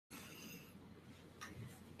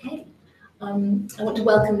I want to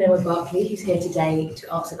welcome Linwood Barclay, who's here today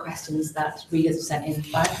to answer questions that readers have sent in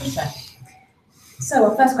via Twitter. So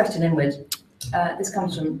our first question, Linwood, this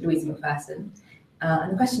comes from Louisa McPherson,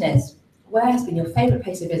 and the question is, where has been your favourite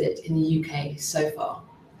place to visit in the UK so far?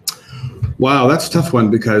 Wow, that's a tough one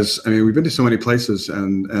because, I mean, we've been to so many places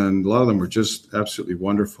and a lot of them were just absolutely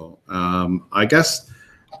wonderful. I guess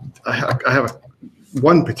I have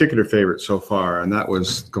one particular favorite so far, and that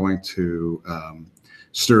was going to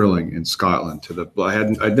Stirling in Scotland.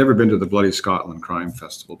 I'd never been to the Bloody Scotland Crime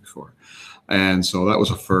Festival before, and so that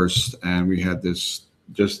was a first. And we had this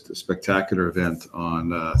just spectacular event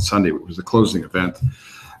on Sunday. It was the closing event,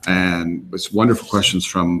 and it was wonderful questions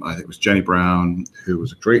from, I think it was Jenny Brown, who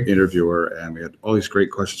was a great interviewer, and we had all these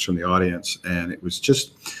great questions from the audience. And it was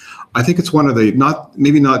just, I think it's one of the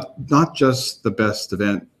not just the best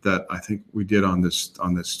event that I think we did on this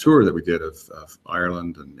tour that we did of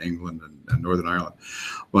Ireland and England and Northern Ireland.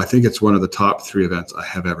 Well, I think it's one of the top 3 events I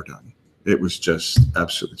have ever done. It was just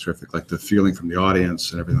absolutely terrific. Like the feeling from the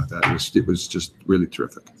audience and everything like that. It was just really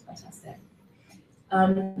terrific. Fantastic.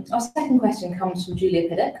 Our second question comes from Julia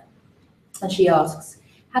Piddock, and she asks,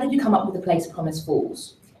 how did you come up with the place Promise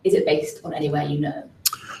Falls? Is it based on anywhere you know?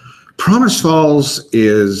 Promise Falls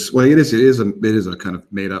is, well, it is a kind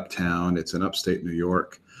of made up town. It's in upstate New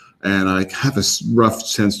York. And I have a rough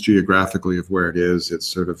sense geographically of where it is. It's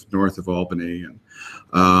sort of north of Albany. And,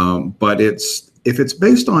 but if it's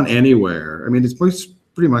based on anywhere, I mean, it's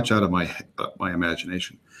pretty much out of my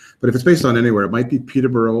imagination. But if it's based on anywhere, it might be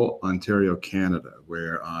Peterborough, Ontario, Canada,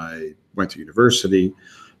 where I went to university,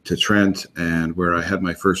 to Trent, and where I had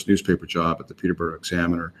my first newspaper job at the Peterborough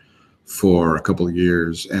Examiner for a couple of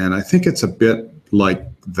years. And I think it's a bit like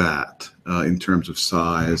that in terms of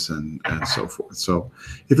size and so forth. So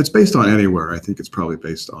if it's based on anywhere, I think it's probably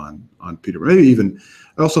based on Peterborough. Maybe even,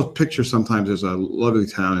 I also picture sometimes there's a lovely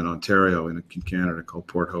town in Ontario in Canada called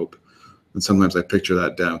Port Hope. And sometimes I picture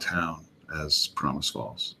that downtown as Promise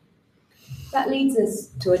Falls. That leads us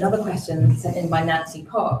to another question sent in by Nancy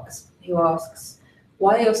Parks, who asks,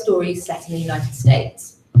 why are your stories set in the United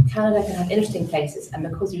States? Canada can have interesting places, and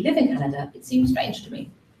because you live in Canada, it seems strange to me.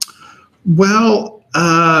 Well,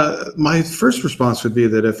 my first response would be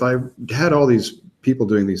that if I had all these people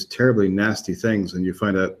doing these terribly nasty things and you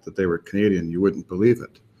find out that they were Canadian, you wouldn't believe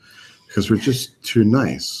it because we're just too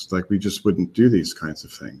nice. Like, we just wouldn't do these kinds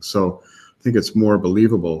of things. So I think it's more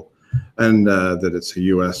believable and that it's a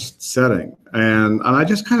U.S. setting. And I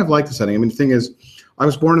just kind of like the setting. I mean, the thing is, I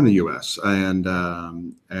was born in the U.S. and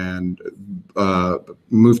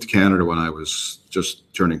moved to Canada when I was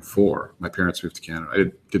just turning 4. My parents moved to Canada. I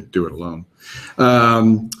didn't do it alone.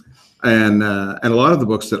 And a lot of the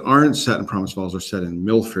books that aren't set in Promise Falls are set in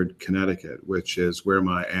Milford, Connecticut, which is where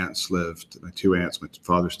my aunts lived. My 2 aunts, my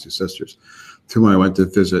father's 2 sisters, whom I went to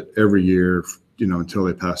visit every year, you know, until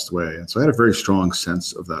they passed away. And so I had a very strong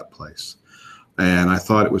sense of that place. And I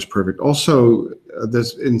thought it was perfect. Also,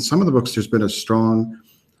 in some of the books, there's been a strong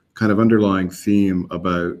kind of underlying theme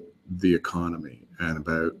about the economy and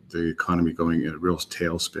about the economy going in a real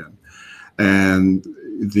tailspin. And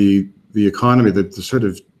the economy, the sort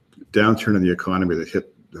of downturn in the economy that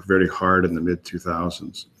hit very hard in the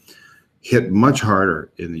mid-2000s, hit much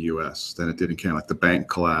harder in the US than it did in Canada, like the bank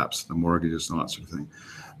collapse, the mortgages and all that sort of thing.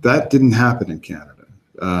 That didn't happen in Canada.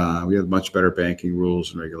 We had much better banking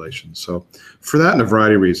rules and regulations. So for that and a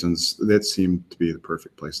variety of reasons, that seemed to be the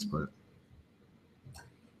perfect place to put it.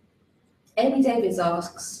 Amy Davies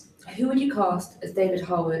asks, who would you cast as David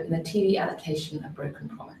Harwood in the TV adaptation of Broken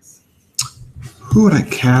Promise? Who would I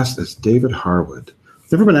cast as David Harwood?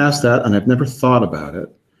 I've never been asked that, and I've never thought about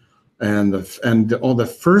it. And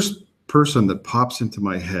the first person that pops into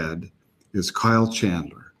my head is Kyle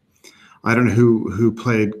Chandler. I don't know who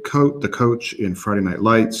played the coach in Friday Night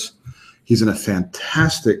Lights. He's in a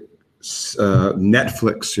fantastic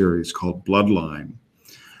Netflix series called Bloodline.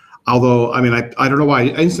 Although, I mean, I don't know why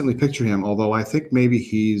I instantly picture him, although I think maybe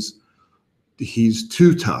he's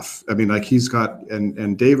too tough. I mean, like he's got,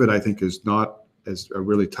 and David, I think, is not as a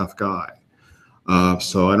really tough guy.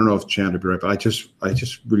 So I don't know if Chandler would be right, but I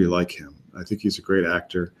just really like him. I think he's a great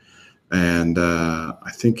actor. And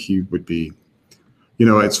I think he would be, you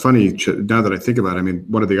know, it's funny now that I think about it. I mean,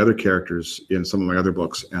 one of the other characters in some of my other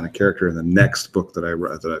books and a character in the next book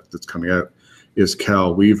that that's coming out is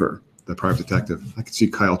Cal Weaver, the private detective. I could see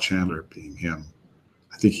Kyle Chandler being him.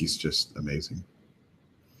 I think he's just amazing.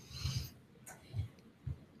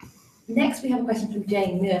 Next, we have a question from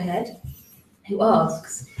Jane Muirhead, who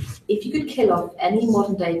asks, if you could kill off any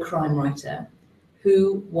modern-day crime writer,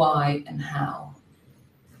 who, why, and how?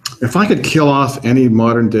 If I could kill off any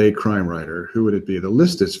modern-day crime writer, who would it be? The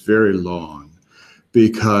list is very long,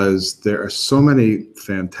 because there are so many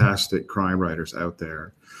fantastic crime writers out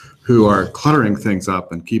there who are cluttering things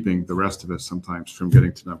up and keeping the rest of us sometimes from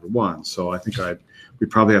getting to number one. So I think we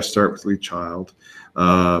probably have to start with Lee Child.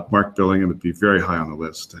 Mark Billingham would be very high on the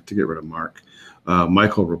list. I have to get rid of Mark.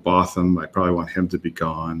 Michael Robotham, I probably want him to be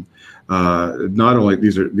gone. Not only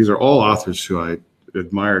these are all authors who I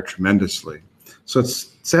admire tremendously. So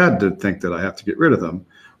it's sad to think that I have to get rid of them,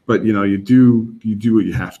 but you do what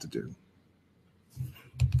you have to do.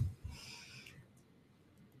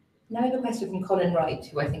 Now we have a question from Colin Wright,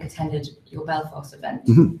 who I think attended your Belfast event.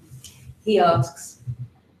 Mm-hmm. He asks,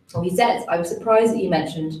 or he says, I was surprised that you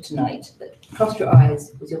mentioned tonight that Cross Your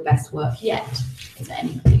Eyes was your best work yet. Is there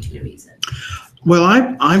any particular reason? Well,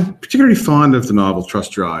 I'm particularly fond of the novel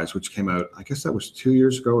Trust Your Eyes, which came out, I guess that was 2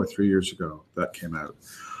 years ago or 3 years ago that came out.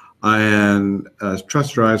 And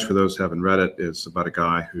Trust Your Eyes, for those who haven't read it, is about a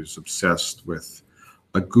guy who's obsessed with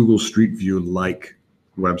a Google Street View-like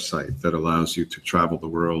website that allows you to travel the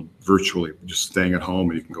world virtually, just staying at home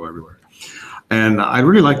and you can go everywhere. And I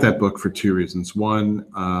really like that book for two reasons. One,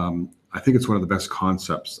 I think it's one of the best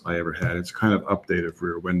concepts I ever had. It's kind of updated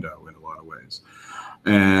Rear Window in a lot of ways.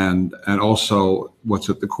 And also what's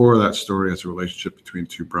at the core of that story is a relationship between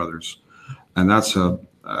two brothers. And that's a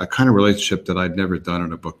kind of relationship that I'd never done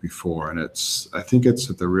in a book before. And I think it's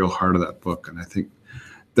at the real heart of that book. And I think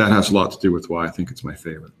that has a lot to do with why I think it's my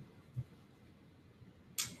favorite.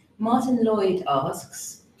 Martin Lloyd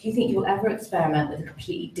asks, do you think you'll ever experiment with a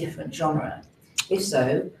completely different genre? If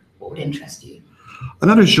so, what would interest you?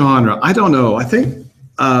 Another genre, I don't know. I think,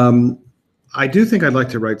 I do think I'd like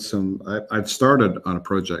to write some, I've started on a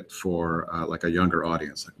project for like a younger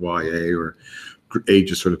audience, like YA or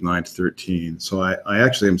ages sort of 9 to 13. So I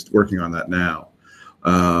actually am working on that now.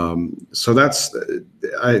 So that's,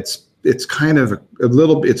 it's kind of a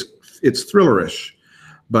little, it's thrillerish,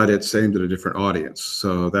 but it's aimed at a different audience.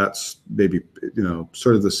 So that's maybe,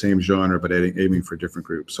 sort of the same genre, but aiming for different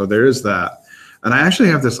groups. So there is that. And I actually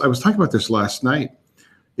have this, I was talking about this last night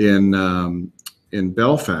in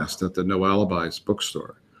Belfast at the No Alibis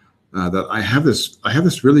bookstore, that I have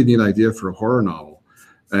this really neat idea for a horror novel,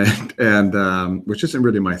 and which isn't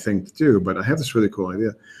really my thing to do, but I have this really cool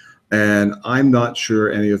idea. And I'm not sure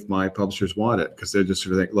any of my publishers want it because they're just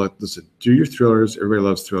sort of like, look, listen, do your thrillers. Everybody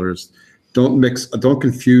loves thrillers. Don't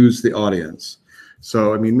confuse the audience.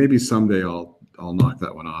 So, I mean, maybe someday I'll knock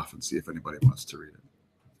that one off and see if anybody wants to read it.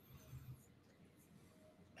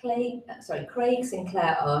 Craig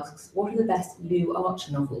Sinclair asks, what are the best Lou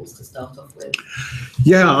Archer novels to start off with?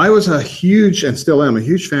 Yeah, I was a huge, and still am, a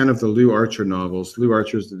huge fan of the Lou Archer novels. Lou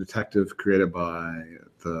Archer is the detective created by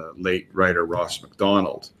the late writer Ross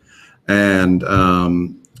MacDonald. And,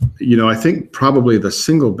 I think probably the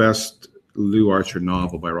single best Lou Archer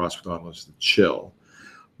novel by Ross MacDonald is The Chill.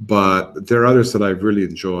 But there are others that I've really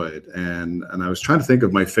enjoyed. And I was trying to think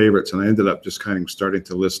of my favorites, and I ended up just kind of starting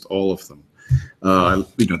to list all of them.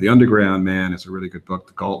 The Underground Man is a really good book.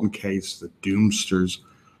 The Galton Case, The Doomsters.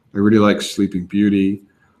 I really like Sleeping Beauty.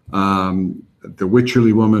 The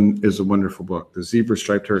Witcherly Woman is a wonderful book. The Zebra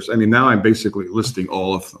Striped Hearse. I mean, now I'm basically listing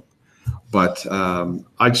all of them. But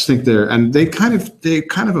I just think they kind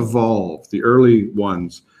of evolved. The early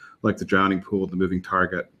ones, like The Drowning Pool, The Moving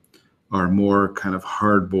Target, are more kind of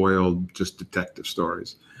hard-boiled, just detective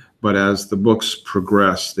stories. But as the books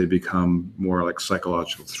progress, they become more like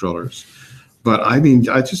psychological thrillers. But I mean,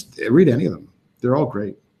 I just read any of them. They're all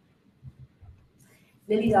great.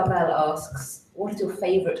 Lily Darvell asks, what is your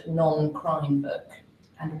favorite non-crime book?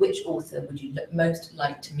 And which author would you most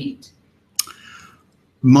like to meet?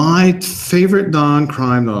 My favorite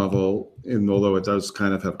non-crime novel, although it does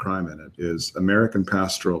kind of have crime in it, is American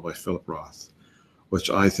Pastoral by Philip Roth,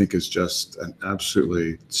 which I think is just an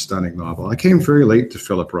absolutely stunning novel. I came very late to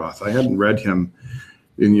Philip Roth. I hadn't read him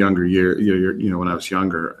in younger years, when I was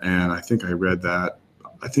younger. And I think I read that.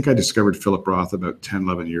 I think I discovered Philip Roth about 10,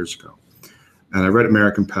 11 years ago. And I read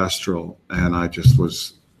American Pastoral, and I just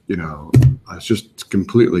was, I was just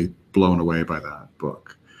completely blown away by that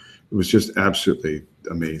book. It was just absolutely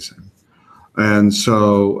amazing. And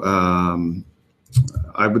so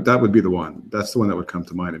that would be the one. That's the one that would come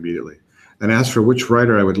to mind immediately. And as for which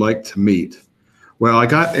writer I would like to meet, well,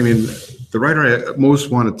 the writer I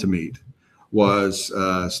most wanted to meet was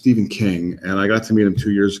Stephen King, and I got to meet him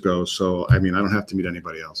 2 years ago. So, I mean, I don't have to meet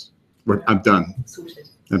anybody else. I'm done. Sorted.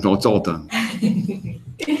 And it's all done.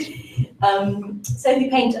 Sophie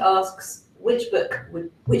Painter asks, which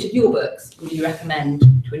of your books would you recommend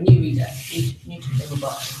to a new reader, new to Linwood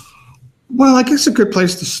Barclay? Well, I guess a good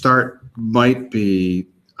place to start might be,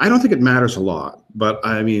 I don't think it matters a lot, but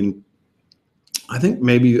I mean, I think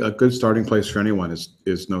maybe a good starting place for anyone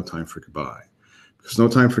is No Time for Goodbye, Because No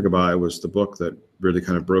Time for Goodbye was the book that really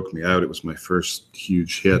kind of broke me out. It was my first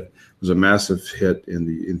huge hit. It was a massive hit here in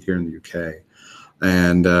the UK.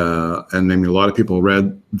 And I mean, a lot of people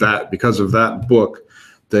read that. Because of that book,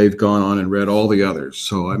 they've gone on and read all the others.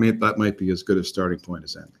 So I mean, that might be as good a starting point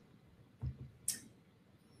as any.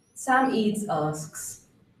 Sam Eads asks,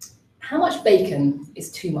 how much bacon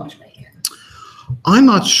is too much bacon? I'm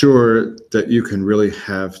not sure that you can really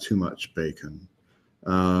have too much bacon.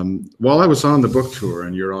 While I was on the book tour,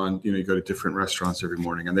 and you go to different restaurants every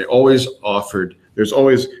morning, and they always offered, there's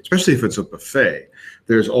always, especially if it's a buffet,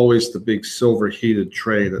 there's always the big silver heated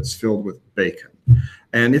tray that's filled with bacon.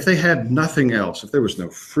 And if they had nothing else, if there was no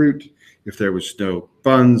fruit, if there was no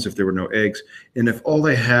buns, if there were no eggs, and if all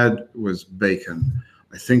they had was bacon,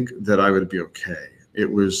 I think that I would be okay.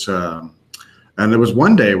 It was, and there was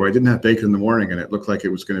one day where I didn't have bacon in the morning, and it looked like it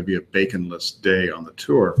was going to be a baconless day on the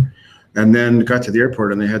tour. And then got to the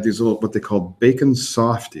airport, and they had these little, what they called bacon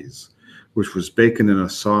softies, which was bacon in a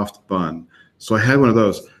soft bun. So I had one of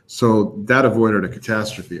those. So that avoided a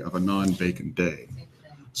catastrophe of a non-bacon day.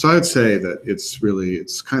 So I would say that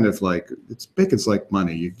it's kind of like, bacon's like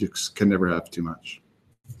money. You just can never have too much.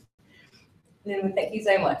 Linwood, thank you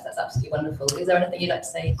so much. That's absolutely wonderful. Is there anything you'd like to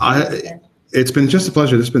say? It's been just a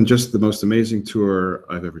pleasure. This has been just the most amazing tour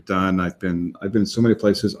I've ever done. I've been in so many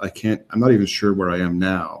places. I'm not even sure where I am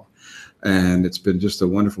now. And it's been just a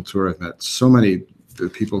wonderful tour. I've met so many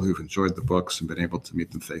people who've enjoyed the books and been able to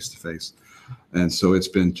meet them face to face. And so it's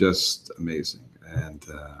been just amazing. And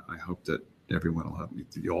I hope that everyone will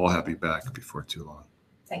you all have me back before too long.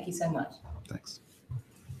 Thank you so much. Thanks.